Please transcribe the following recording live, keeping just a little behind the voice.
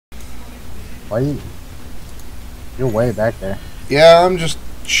Why you? You're way back there. Yeah, I'm just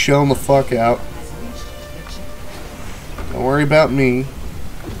chilling the fuck out. Don't worry about me.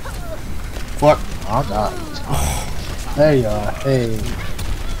 Fuck. Oh god. There you are. Hey.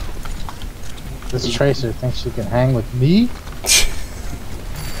 This Tracer thinks she can hang with me?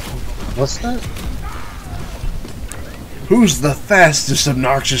 What's that? Who's the fastest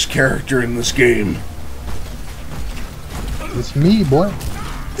obnoxious character in this game? It's me, boy.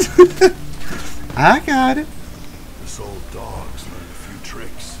 I got it. This old dog's learned a few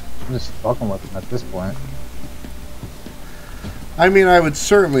tricks. I'm just fucking with him at this point. I mean, I would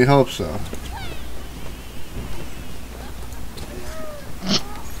certainly hope so.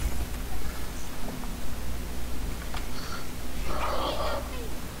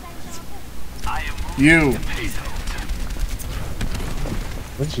 You.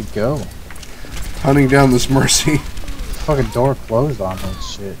 Where'd you go? Hunting down this Mercy. Fucking door closed on me and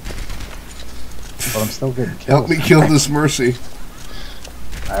shit. But I'm still getting killed. Help me kill this Mercy.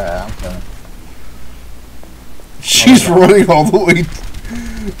 Alright, I'm coming. She's running all the way.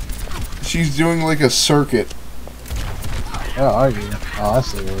 She's doing like a circuit. Where are you? Oh, I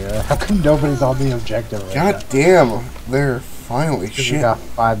see where you are. How come nobody's on the objective right God damn. There, finally. now? Shit. We got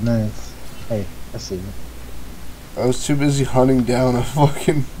 5 minutes. Hey, I see you. I was too busy hunting down a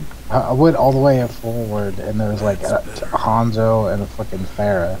fucking... I went all the way forward, and there was like a Hanzo and a fucking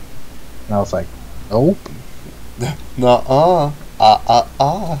Farah. And I was like, nope. Nuh-uh.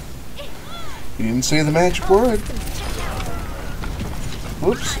 You didn't say the magic word.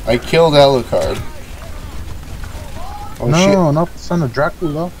 Whoops. I killed Alucard. Oh, no, shit. not the son of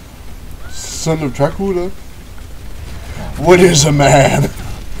Dracula. Son of Dracula? What is a man?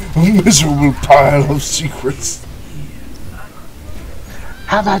 A miserable pile of secrets.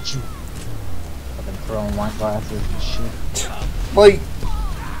 How about you? Fucking throwing wine glasses and shit.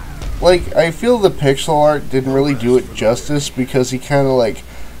 Like, I feel the pixel art didn't really do it justice because he kind of, like,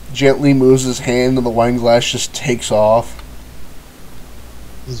 gently moves his hand and the wine glass just takes off.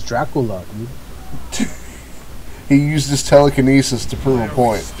 He's Dracula, dude. He used his telekinesis to prove a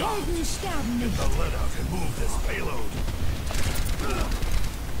point.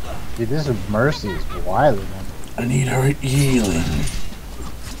 Dude, this Mercy is wily, man. I need her healing.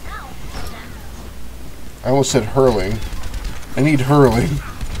 I almost said hurling. I need hurling.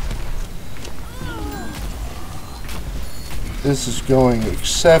 This is going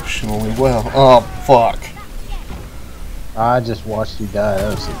exceptionally well. Oh, fuck. I just watched you die.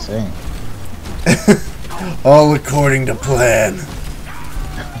 That was insane. All according to plan.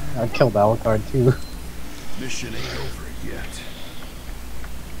 I killed Alucard too. Mission ain't over yet.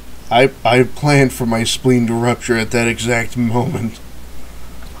 I planned for my spleen to rupture at that exact moment.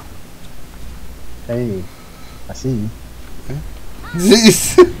 Hey, I see you.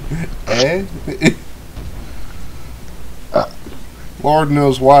 Eh? Lord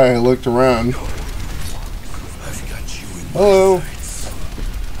knows why I looked around. Hello.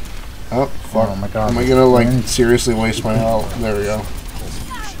 Oh, fuck. Oh my god. Am I gonna, like, seriously waste my health? There we go.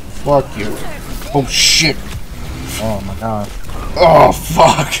 Fuck you. Oh, shit. Oh my god. Oh,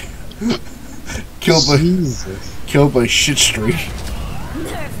 fuck. Jesus. Killed by shit streak.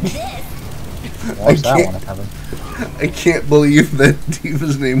 What's that one having? I can't believe that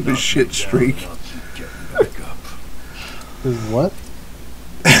Diva's name was Shit Streak. What?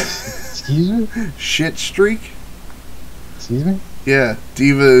 Excuse me? Shit Streak? Excuse me? Yeah,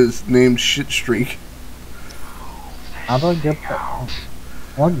 Diva is named Shit Streak. How do I get that?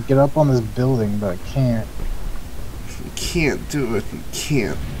 I want to get up on this building, but I can't. You can't do it. You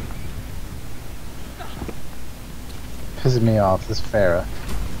can't. Pissing me off, this Farah.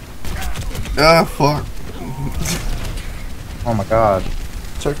 Ah, fuck. Oh my god.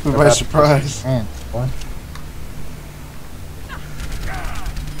 Took me by surprise. Man, what?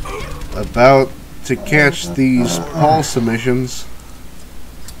 About to catch these pulse emissions.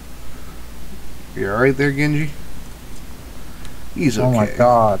 You alright there, Genji? He's okay. Oh my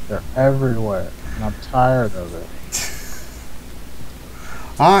god, they're everywhere. And I'm tired of it.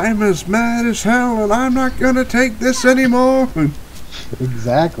 I'm as mad as hell and I'm not gonna take this anymore.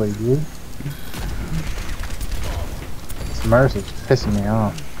 Exactly, dude. This Mercy's pissing me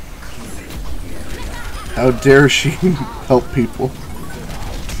off. How dare she help people?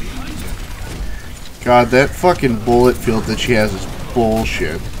 God, that fucking bullet field that she has is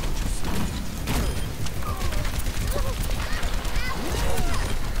bullshit.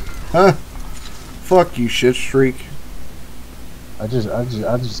 Huh? Fuck you, Shit Streak. I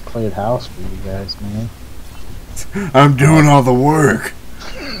just cleared house for you guys, man. I'm doing all the work.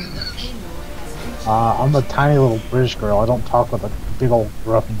 I'm a tiny little British girl. I don't talk with a big old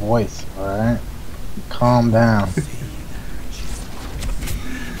rough voice, alright? Calm down.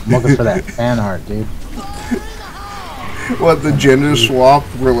 I'm looking for that fan art, dude. What, the gender swap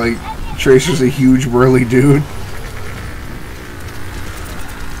where, like, Tracer's a huge burly dude?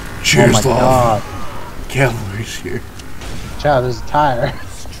 Cheers, Oh my god. Cavalry's here. Child, there's a tire.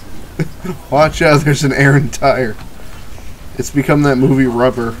 Watch out, there's an Aaron tire. It's become that movie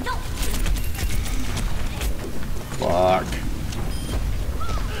Rubber. Fuck.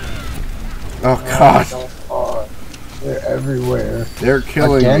 Oh god. Oh, they're everywhere. They're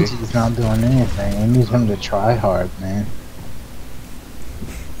killing me. Genji's not doing anything. We need him to try hard, man.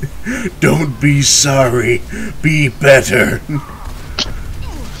 Don't be sorry. Be better.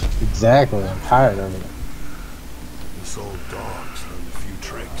 Exactly. I'm tired of it. This old dog's learned a few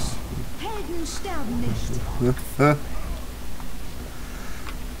tricks. Helden sterben nicht. Huh?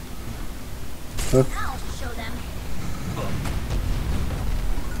 I'll show them.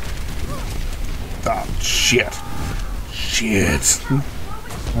 Oh, shit. Shit. Oh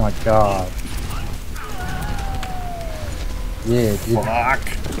my god. Yeah, dude. Fuck.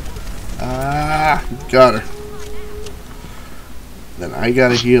 Ah, got her. Then I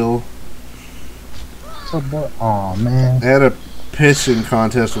gotta heal. So boy. Oh man. I had a pissing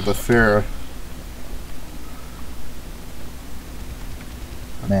contest with a Farah.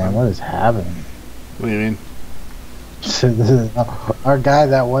 Man, what is happening? What do you mean? Our guy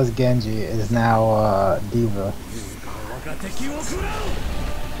that was Genji is now Diva.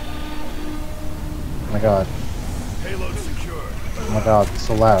 Oh my god. Payload secure. Oh my god, it's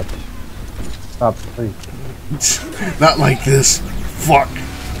so loud. Stop, please. Not like this. Fuck.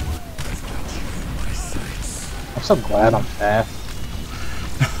 I'm so glad I'm fast.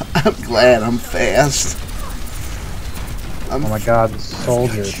 I'm glad I'm fast. Oh my god, the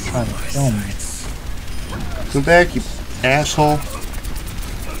soldier is trying to kill me. Come back, you asshole.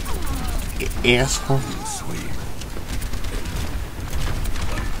 You asshole. Sweet.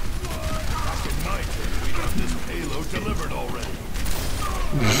 Good night. We got this payload delivered already.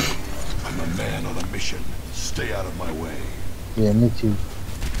 I'm a man on a mission. Stay out of my way. Yeah, me too.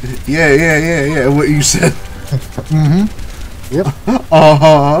 Yeah, what you said. Mm-hmm. Yep.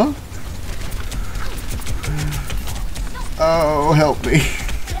 Uh-huh. Oh, help me.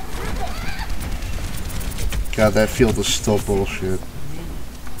 God, that field is still bullshit.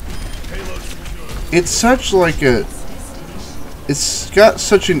 It's such like a... It's got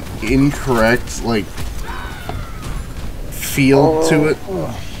such an incorrect, like, feel to it.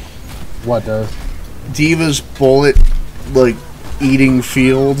 What does? Diva's bullet, like, eating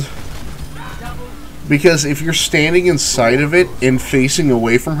field. Because if you're standing inside of it and facing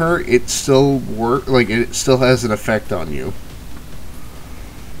away from her, it still it still has an effect on you.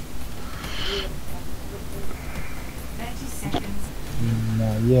 30 seconds.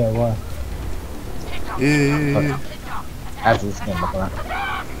 No, yeah, what? Yeah. After this game, look around.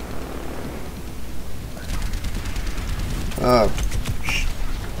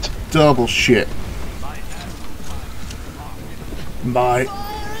 Double shit. My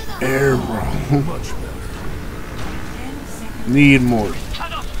arrow. Need more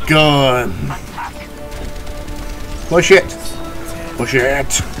gun. Push it. Push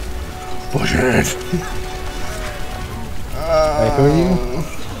it. Push it. Wait, who are you?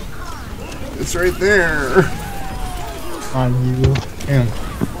 It's right there. On you. Him.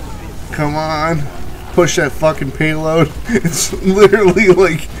 Come on. Push that fucking payload. It's literally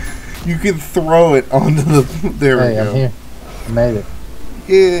like you can throw it onto the... There we Hey, go. I'm here. I made it.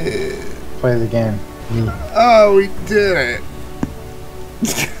 Yeah. Play the game. Me. Oh, we did it.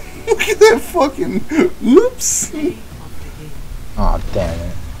 Look at that fucking... Oops. Oh, damn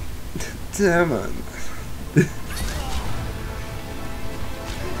it. Damn it.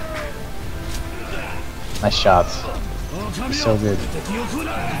 Nice shots. He's so good.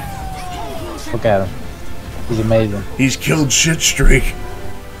 Look at him. He's amazing. He's killed Shit Streak.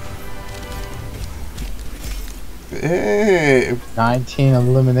 Hey. 19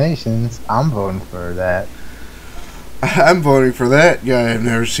 eliminations. I'm voting for that. I'm voting for that guy I've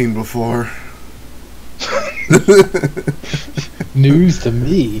never seen before. News to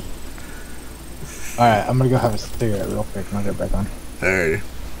me. Alright, I'm gonna go have a cigarette real quick and I'll get back on. Alright.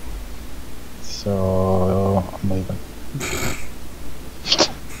 So, I'm leaving.